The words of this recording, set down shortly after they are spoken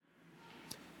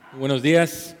Buenos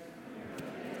días.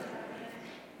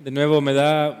 De nuevo me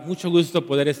da mucho gusto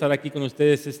poder estar aquí con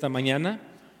ustedes esta mañana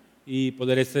y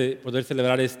poder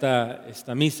celebrar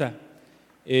esta misa.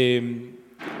 De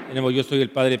nuevo, yo soy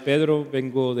el Padre Pedro,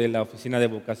 vengo de la oficina de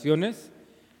vocaciones,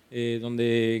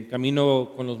 donde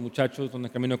camino con los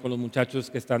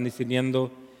muchachos que están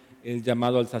discerniendo el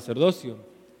llamado al sacerdocio.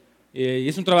 Y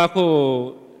es un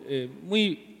trabajo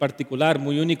muy particular,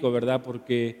 muy único, ¿verdad?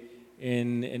 Porque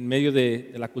en medio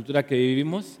de la cultura que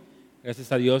vivimos,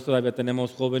 gracias a Dios todavía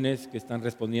tenemos jóvenes que están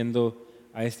respondiendo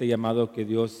a este llamado que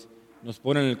Dios nos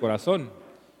pone en el corazón.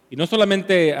 Y no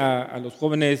solamente a los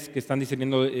jóvenes que están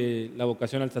discerniendo la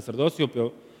vocación al sacerdocio,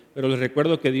 pero les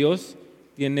recuerdo que Dios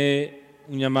tiene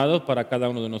un llamado para cada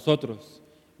uno de nosotros,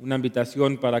 una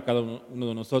invitación para cada uno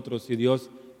de nosotros. Y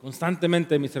Dios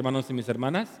constantemente, mis hermanos y mis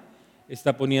hermanas,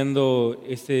 está poniendo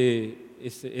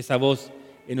esa voz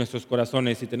en nuestros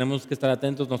corazones, y tenemos que estar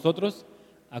atentos nosotros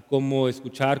a cómo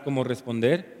escuchar, cómo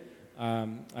responder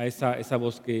a esa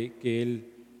voz que Él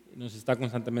nos está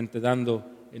constantemente dando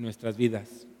en nuestras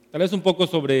vidas. Tal vez un poco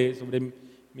sobre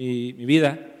mi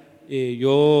vida.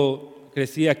 Yo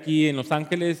crecí aquí en Los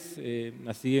Ángeles,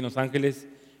 nací en Los Ángeles,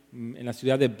 en la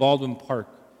ciudad de Baldwin Park.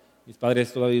 Mis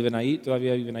padres todavía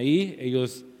viven ahí.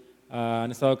 Ellos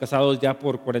han estado casados ya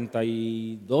por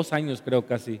 42 años, creo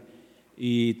casi.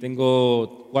 Y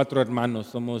tengo 4 hermanos,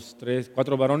 somos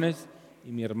 4 varones y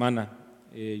mi hermana.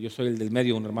 Yo soy el del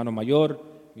medio, un hermano mayor,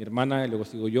 mi hermana, y luego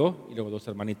sigo yo, y luego 2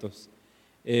 hermanitos.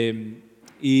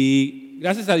 Y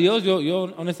gracias a Dios, yo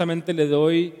honestamente le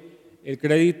doy el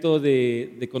crédito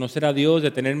de conocer a Dios,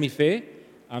 de tener mi fe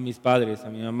a mis padres, a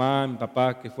mi mamá, a mi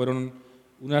papá, que fueron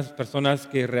unas personas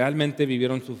que realmente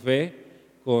vivieron su fe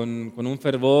con un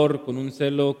fervor, con un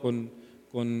celo, con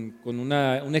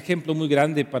un ejemplo muy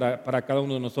grande para cada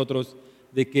uno de nosotros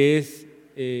de qué es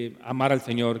amar al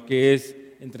Señor, qué es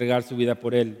entregar su vida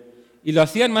por Él. Y lo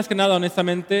hacían más que nada,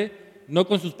 honestamente, no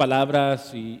con sus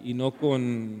palabras y no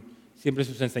con siempre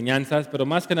sus enseñanzas, pero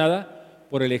más que nada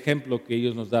por el ejemplo que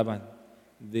ellos nos daban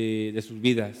de sus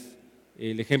vidas,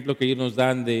 el ejemplo que ellos nos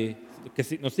dan, que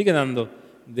nos siguen dando,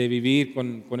 de vivir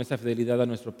con esa fidelidad a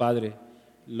nuestro Padre.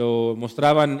 Lo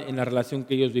mostraban en la relación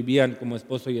que ellos vivían como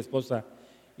esposo y esposa.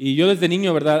 Y yo desde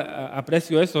niño, ¿verdad?,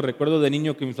 aprecio eso. Recuerdo de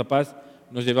niño que mis papás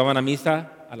nos llevaban a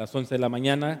misa a las 11 de la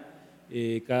mañana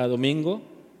cada domingo,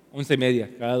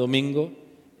 11:30 cada domingo.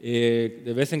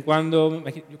 De vez en cuando,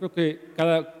 yo creo que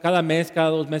cada mes, cada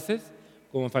 2 meses,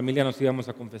 como familia nos íbamos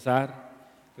a confesar.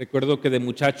 Recuerdo que de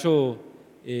muchacho,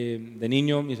 de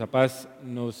niño, mis papás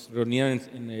nos reunían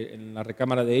en la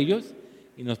recámara de ellos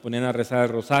y nos ponían a rezar el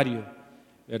rosario,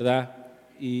 ¿verdad?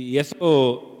 Y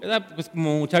eso, ¿verdad?, pues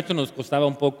como muchachos nos costaba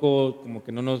un poco, como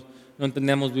que no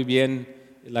entendíamos muy bien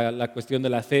la cuestión de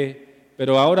la fe,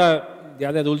 pero ahora,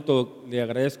 ya de adulto, le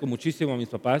agradezco muchísimo a mis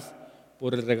papás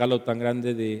por el regalo tan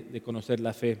grande de conocer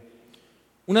la fe.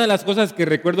 Una de las cosas que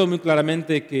recuerdo muy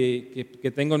claramente,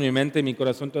 que tengo en mi mente, en mi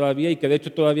corazón todavía, y que de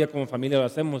hecho todavía como familia lo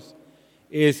hacemos,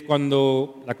 es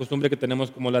cuando la costumbre que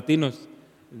tenemos como latinos,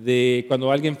 de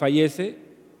cuando alguien fallece,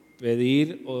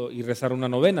 pedir y rezar una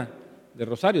novena de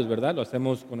rosarios, ¿verdad? Lo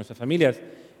hacemos con nuestras familias.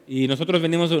 Y nosotros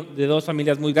venimos de 2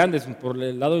 familias muy grandes. Por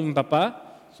el lado de mi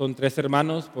papá son 3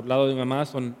 hermanos, por el lado de mi mamá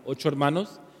son 8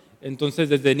 hermanos. Entonces,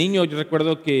 desde niño yo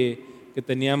recuerdo que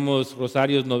teníamos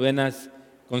rosarios, novenas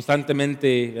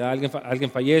constantemente. Alguien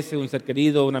fallece, un ser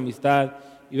querido, una amistad,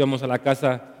 íbamos a la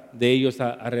casa de ellos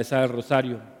a rezar el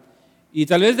rosario. Y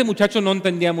tal vez de muchacho no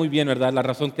entendía muy bien, ¿verdad?, la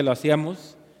razón que lo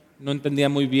hacíamos. No entendía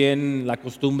muy bien la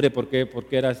costumbre, por qué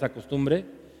era esa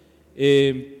costumbre.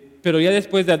 Pero ya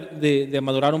después de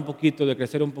madurar un poquito, de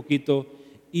crecer un poquito,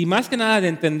 y más que nada de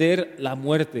entender la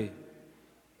muerte,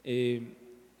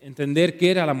 entender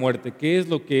qué era la muerte, qué es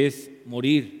lo que es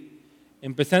morir,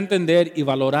 empecé a entender y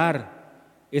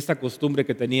valorar esta costumbre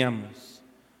que teníamos,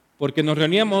 porque nos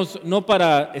reuníamos no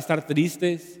para estar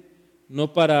tristes,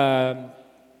 no para,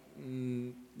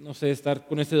 no sé, estar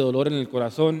con ese dolor en el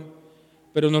corazón,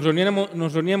 pero nos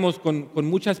reuníamos con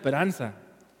mucha esperanza.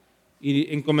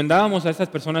 Y encomendábamos a esas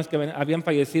personas que habían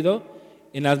fallecido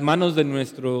en las manos de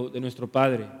nuestro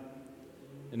Padre,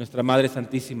 de nuestra Madre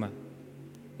Santísima.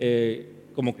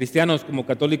 Como cristianos, como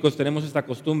católicos, tenemos esta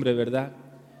costumbre, ¿verdad?,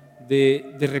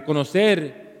 de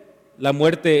reconocer la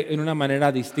muerte en una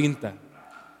manera distinta.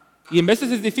 Y en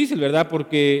veces es difícil, ¿verdad?,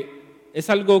 porque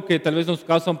es algo que tal vez nos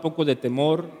causa un poco de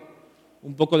temor,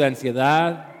 un poco de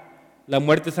ansiedad. La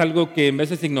muerte es algo que en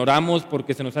veces ignoramos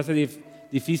porque se nos hace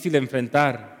difícil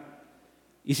enfrentar.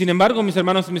 Y sin embargo, mis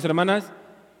hermanos y mis hermanas,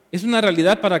 es una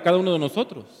realidad para cada uno de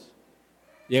nosotros.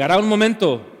 Llegará un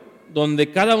momento donde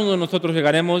cada uno de nosotros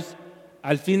llegaremos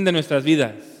al fin de nuestras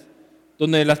vidas,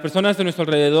 donde las personas de nuestro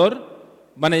alrededor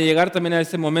van a llegar también a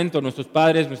ese momento, nuestros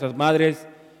padres, nuestras madres,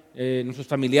 nuestros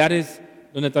familiares,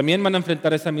 donde también van a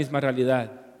enfrentar esa misma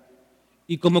realidad.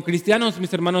 Y como cristianos,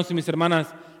 mis hermanos y mis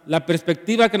hermanas, la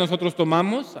perspectiva que nosotros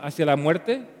tomamos hacia la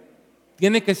muerte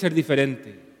tiene que ser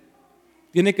diferente,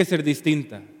 tiene que ser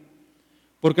distinta,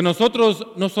 porque nosotros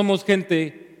no somos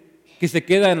gente que se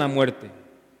queda en la muerte,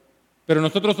 pero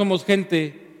nosotros somos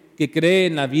gente que cree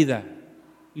en la vida,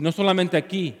 y no solamente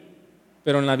aquí,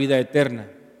 pero en la vida eterna.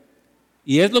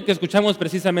 Y es lo que escuchamos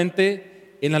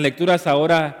precisamente en las lecturas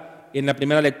ahora, en la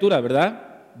primera lectura,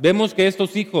 ¿verdad? Vemos que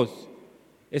estos hijos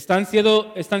están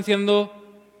siendo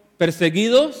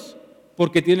perseguidos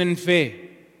porque tienen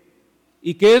fe.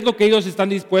 ¿Y qué es lo que ellos están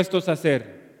dispuestos a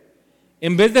hacer?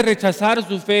 En vez de rechazar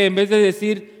su fe, en vez de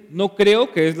decir, no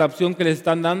creo, que es la opción que les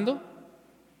están dando,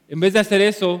 en vez de hacer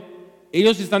eso,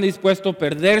 ellos están dispuestos a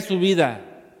perder su vida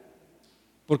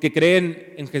porque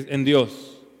creen en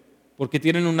Dios, porque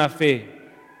tienen una fe.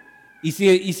 Y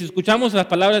si escuchamos las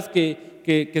palabras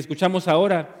que escuchamos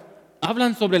ahora,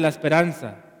 hablan sobre la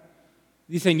esperanza.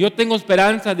 Dicen, yo tengo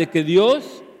esperanza de que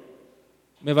Dios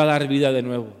me va a dar vida de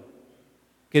nuevo,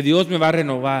 que Dios me va a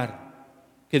renovar,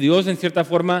 que Dios en cierta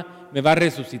forma me va a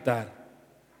resucitar.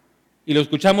 Y lo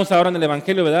escuchamos ahora en el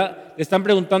Evangelio, ¿verdad? Le están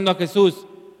preguntando a Jesús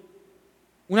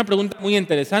una pregunta muy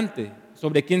interesante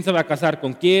sobre quién se va a casar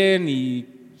con quién y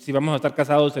si vamos a estar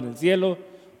casados en el cielo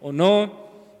o no.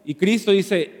 Y Cristo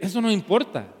dice, eso no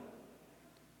importa,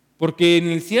 porque en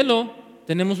el cielo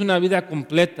tenemos una vida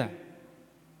completa.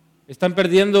 Están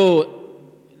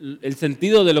perdiendo el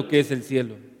sentido de lo que es el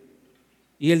cielo.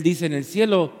 Y Él dice, en el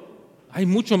cielo hay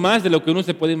mucho más de lo que uno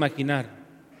se puede imaginar.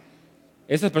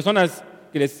 Esas personas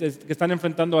que están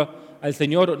enfrentando al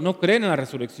Señor no creen en la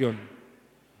resurrección.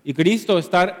 Y Cristo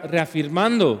está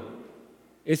reafirmando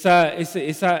esa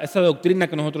doctrina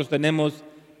que nosotros tenemos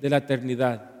de la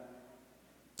eternidad.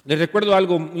 Les recuerdo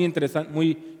algo muy interesante,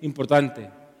 muy importante.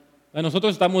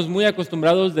 Nosotros estamos muy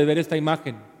acostumbrados de ver esta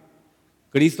imagen,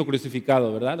 Cristo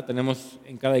crucificado, ¿verdad? Lo tenemos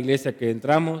en cada iglesia que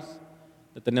entramos,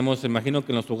 lo tenemos, imagino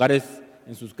que en los hogares,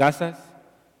 en sus casas.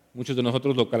 Muchos de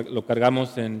nosotros lo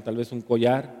cargamos en tal vez un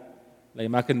collar, la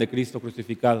imagen de Cristo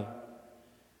crucificado.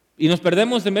 Y nos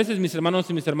perdemos en veces, mis hermanos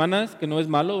y mis hermanas, que no es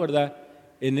malo, ¿verdad?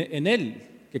 En Él,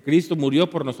 que Cristo murió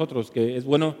por nosotros, que es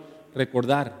bueno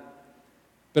recordar.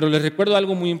 Pero les recuerdo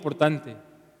algo muy importante.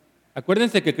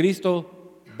 Acuérdense que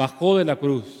Cristo bajó de la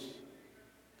cruz,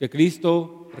 que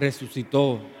Cristo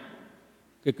resucitó,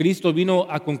 que Cristo vino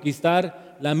a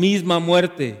conquistar la misma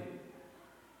muerte,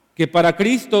 que para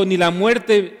Cristo ni la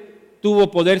muerte tuvo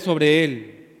poder sobre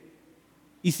Él.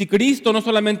 Y si Cristo no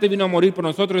solamente vino a morir por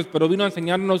nosotros, pero vino a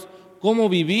enseñarnos cómo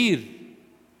vivir,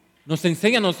 nos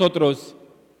enseña a nosotros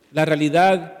la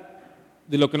realidad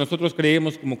de lo que nosotros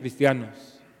creemos como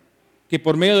cristianos, que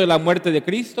por medio de la muerte de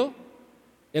Cristo,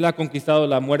 Él ha conquistado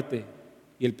la muerte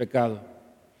y el pecado.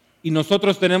 Y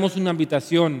nosotros tenemos una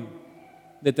invitación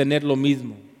de tener lo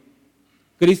mismo.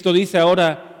 Cristo dice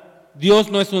ahora,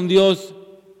 Dios no es un Dios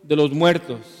de los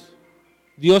muertos,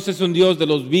 Dios es un Dios de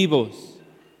los vivos.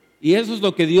 Y eso es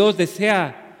lo que Dios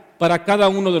desea para cada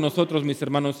uno de nosotros, mis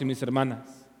hermanos y mis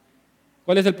hermanas.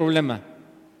 ¿Cuál es el problema?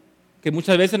 Que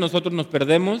muchas veces nosotros nos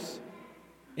perdemos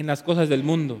en las cosas del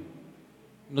mundo.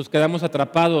 Nos quedamos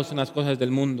atrapados en las cosas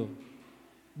del mundo.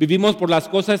 Vivimos por las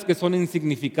cosas que son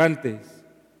insignificantes,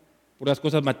 por las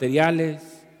cosas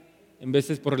materiales, en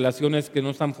veces por relaciones que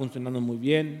no están funcionando muy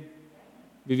bien.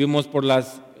 Vivimos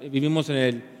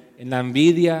en la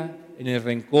envidia, en el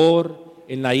rencor,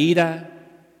 en la ira.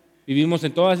 Vivimos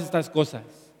en todas estas cosas.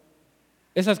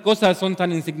 Esas cosas son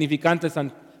tan insignificantes,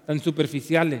 tan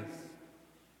superficiales.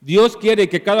 Dios quiere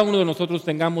que cada uno de nosotros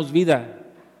tengamos vida.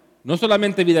 No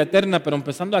solamente vida eterna, pero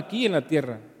empezando aquí en la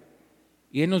tierra.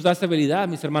 Y Él nos da severidad,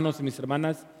 mis hermanos y mis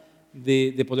hermanas,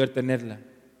 de poder tenerla.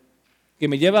 Que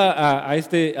me lleva a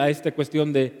esta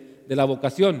cuestión de la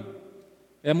vocación.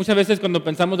 Muchas veces cuando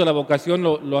pensamos de la vocación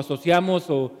lo asociamos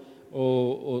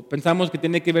o pensamos que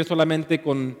tiene que ver solamente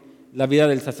con la vida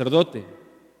del sacerdote.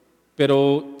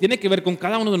 Pero tiene que ver con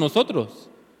cada uno de nosotros.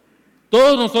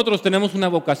 Todos nosotros tenemos una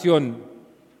vocación.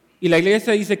 Y la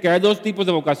iglesia dice que hay dos tipos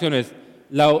de vocaciones.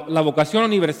 La vocación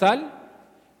universal,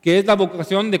 que es la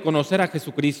vocación de conocer a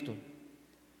Jesucristo,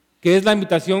 que es la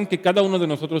invitación que cada uno de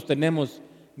nosotros tenemos,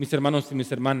 mis hermanos y mis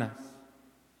hermanas.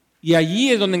 Y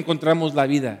allí es donde encontramos la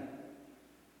vida.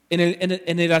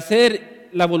 En el hacer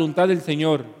la voluntad del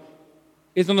Señor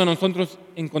es donde nosotros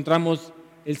encontramos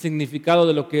el significado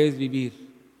de lo que es vivir.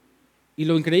 Y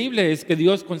lo increíble es que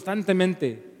Dios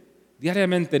constantemente,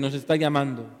 diariamente nos está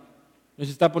llamando, nos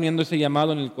está poniendo ese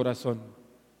llamado en el corazón.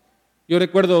 Yo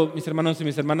recuerdo, mis hermanos y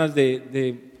mis hermanas,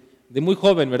 de de muy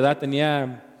joven, ¿verdad?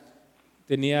 Tenía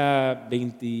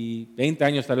 20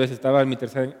 años tal vez, estaba en mi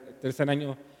tercer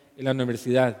año en la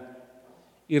universidad.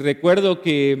 Y recuerdo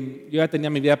que yo ya tenía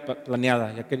mi vida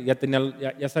planeada,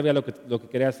 ya sabía lo que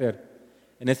quería hacer.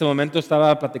 En ese momento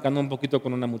estaba platicando un poquito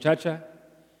con una muchacha,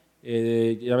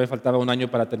 ya me faltaba un año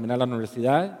para terminar la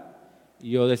universidad,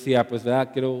 y yo decía, pues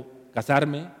 ¿verdad? Quiero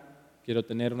casarme, quiero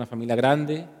tener una familia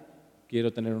grande,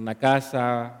 quiero tener una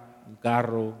casa, un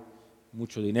carro,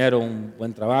 mucho dinero, un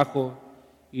buen trabajo,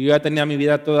 y yo ya tenía mi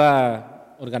vida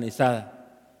toda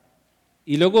organizada.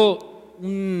 Y luego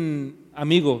un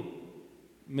amigo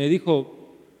me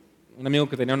dijo, un amigo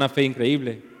que tenía una fe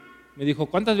increíble, me dijo,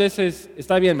 ¿cuántas veces,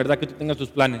 está bien, verdad, que tú tengas tus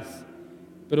planes,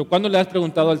 pero ¿cuándo le has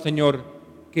preguntado al Señor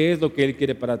qué es lo que Él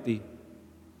quiere para ti?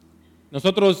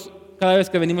 Nosotros, cada vez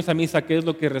que venimos a misa, ¿qué es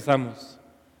lo que rezamos?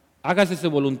 Hágase su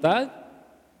voluntad,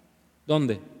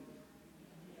 ¿dónde?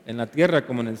 En la tierra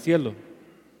como en el cielo.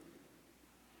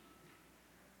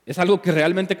 ¿Es algo que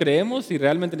realmente creemos y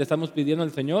realmente le estamos pidiendo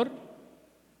al Señor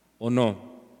o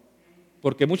no?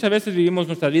 Porque muchas veces vivimos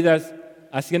nuestras vidas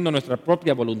haciendo nuestra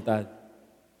propia voluntad,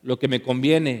 lo que me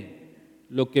conviene,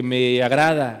 lo que me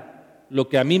agrada, lo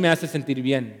que a mí me hace sentir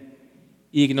bien,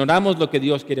 y ignoramos lo que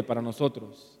Dios quiere para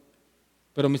nosotros.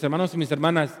 Pero mis hermanos y mis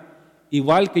hermanas,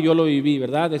 igual que yo lo viví,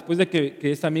 ¿verdad? Después de que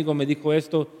este amigo me dijo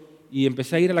esto y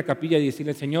empecé a ir a la capilla y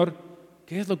decirle, Señor,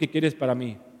 ¿qué es lo que quieres para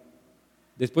mí?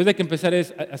 Después de que empecé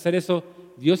a hacer eso,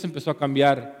 Dios empezó a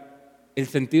cambiar el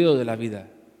sentido de la vida.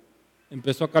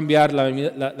 Empezó a cambiar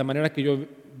la manera que yo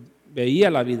veía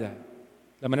la vida,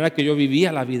 la manera que yo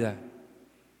vivía la vida.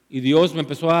 Y Dios me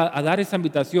empezó a dar esa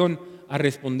invitación a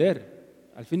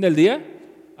responder, al fin del día,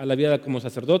 a la vida como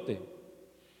sacerdote.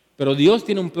 Pero Dios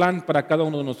tiene un plan para cada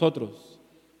uno de nosotros.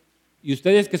 Y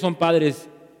ustedes que son padres,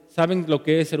 saben lo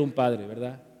que es ser un padre,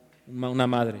 ¿verdad? Una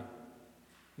madre.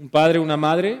 Un padre, una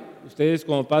madre, ustedes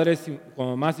como padres, como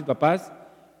mamás y papás,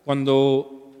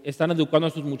 cuando están educando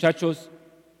a sus muchachos,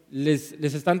 les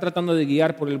están tratando de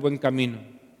guiar por el buen camino.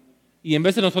 Y en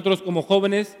vez de nosotros como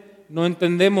jóvenes, no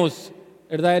entendemos,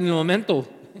 ¿verdad?, en el momento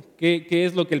qué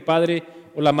es lo que el padre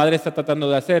o la madre está tratando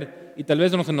de hacer. Y tal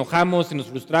vez nos enojamos y nos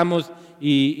frustramos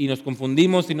y nos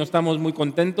confundimos y no estamos muy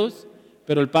contentos,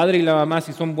 pero el padre y la mamá,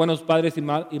 si son buenos padres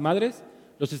y madres,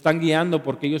 los están guiando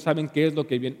porque ellos saben qué es lo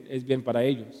que es bien para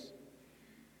ellos.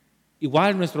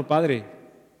 Igual nuestro Padre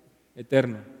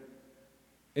eterno,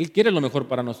 Él quiere lo mejor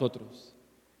para nosotros.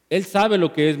 Él sabe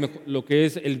lo que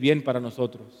es el bien para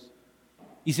nosotros.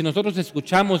 Y si nosotros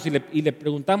escuchamos y le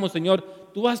preguntamos, Señor,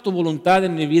 tú haz tu voluntad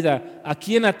en mi vida,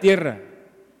 aquí en la tierra,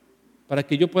 para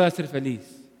que yo pueda ser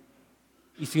feliz.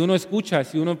 Y si uno escucha,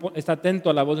 si uno está atento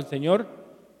a la voz del Señor,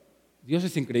 Dios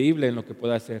es increíble en lo que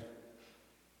puede hacer.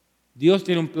 Dios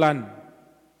tiene un plan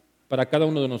para cada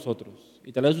uno de nosotros.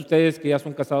 Y tal vez ustedes que ya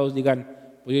son casados digan,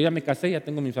 pues yo ya me casé, ya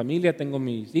tengo mi familia, tengo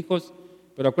mis hijos,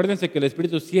 pero acuérdense que el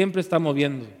Espíritu siempre está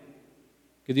moviendo,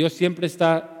 que Dios siempre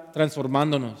está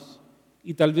transformándonos.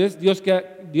 Y tal vez Dios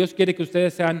quiere que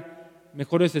ustedes sean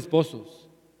mejores esposos,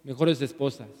 mejores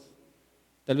esposas.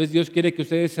 Tal vez Dios quiere que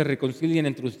ustedes se reconcilien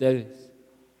entre ustedes.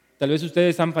 Tal vez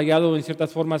ustedes han fallado en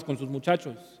ciertas formas con sus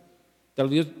muchachos. Tal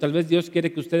vez Dios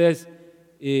quiere que ustedes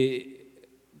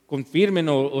confirmen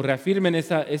o reafirmen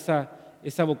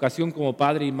esa vocación como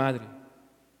padre y madre.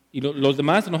 Y los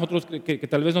demás, nosotros que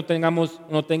tal vez no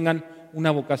tengan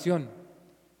una vocación.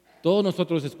 Todos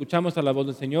nosotros escuchamos a la voz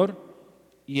del Señor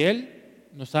y Él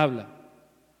nos habla.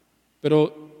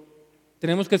 Pero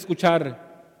tenemos que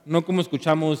escuchar, no como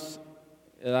escuchamos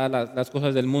las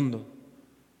cosas del mundo,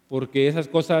 porque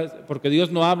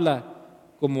Dios no habla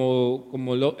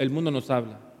como el mundo nos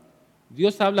habla.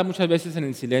 Dios habla muchas veces en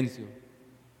el silencio.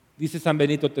 Dice San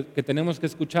Benito que tenemos que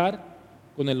escuchar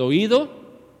con el oído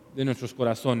de nuestros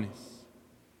corazones,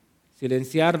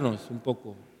 silenciarnos un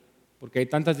poco, porque hay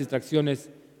tantas distracciones,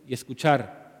 y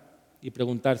escuchar y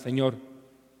preguntar, Señor,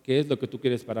 ¿qué es lo que tú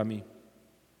quieres para mí?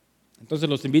 Entonces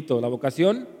los invito, la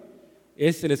vocación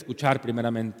es el escuchar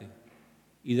primeramente,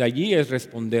 y de allí es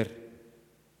responder.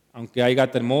 Aunque haya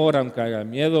temor, aunque haya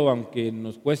miedo, aunque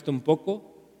nos cueste un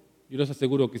poco, yo les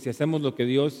aseguro que si hacemos lo que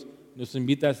Dios nos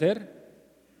invita a hacer,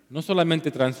 no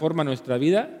solamente transforma nuestra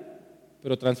vida,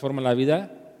 pero transforma la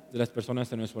vida de las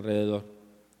personas a nuestro alrededor.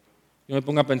 Yo me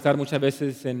pongo a pensar muchas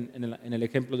veces en el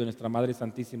ejemplo de nuestra Madre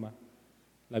Santísima,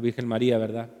 la Virgen María,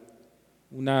 ¿verdad?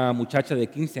 Una muchacha de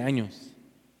 15 años.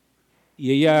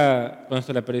 Y ella, cuando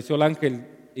se le apareció el ángel,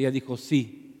 ella dijo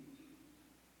sí.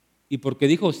 Y porque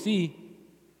dijo sí,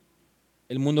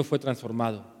 el mundo fue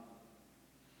transformado.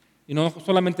 Y no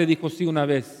solamente dijo sí una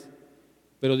vez,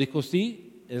 pero dijo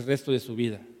sí el resto de su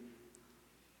vida.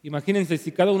 Imagínense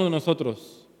si cada uno de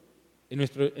nosotros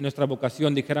en nuestra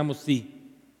vocación dijéramos sí,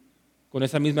 con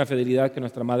esa misma fidelidad que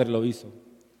nuestra madre lo hizo.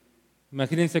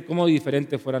 Imagínense cómo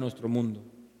diferente fuera nuestro mundo.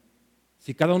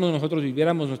 Si cada uno de nosotros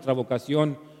viviéramos nuestra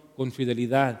vocación con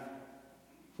fidelidad,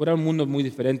 fuera un mundo muy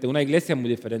diferente, una iglesia muy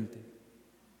diferente.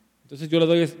 Entonces yo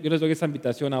les doy esa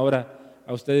invitación ahora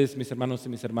a ustedes, mis hermanos y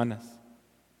mis hermanas.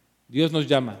 Dios nos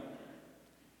llama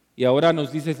y ahora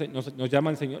nos llama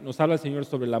el Señor, nos habla el Señor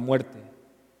sobre la muerte.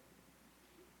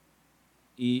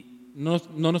 Y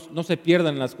no se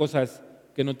pierdan las cosas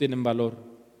que no tienen valor,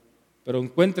 pero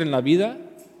encuentren la vida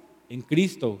en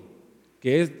Cristo,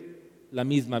 que es la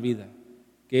misma vida,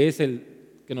 que es el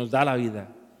que nos da la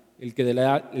vida, el que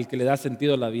le da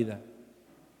sentido a la vida.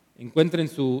 Encuentren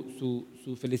su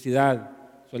felicidad,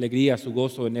 su alegría, su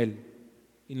gozo en Él,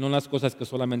 y no las cosas que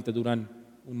solamente duran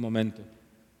un momento.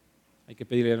 Hay que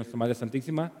pedirle a nuestra Madre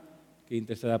Santísima que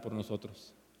interceda por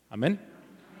nosotros. Amén.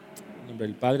 En nombre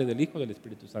del Padre, del Hijo y del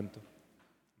Espíritu Santo.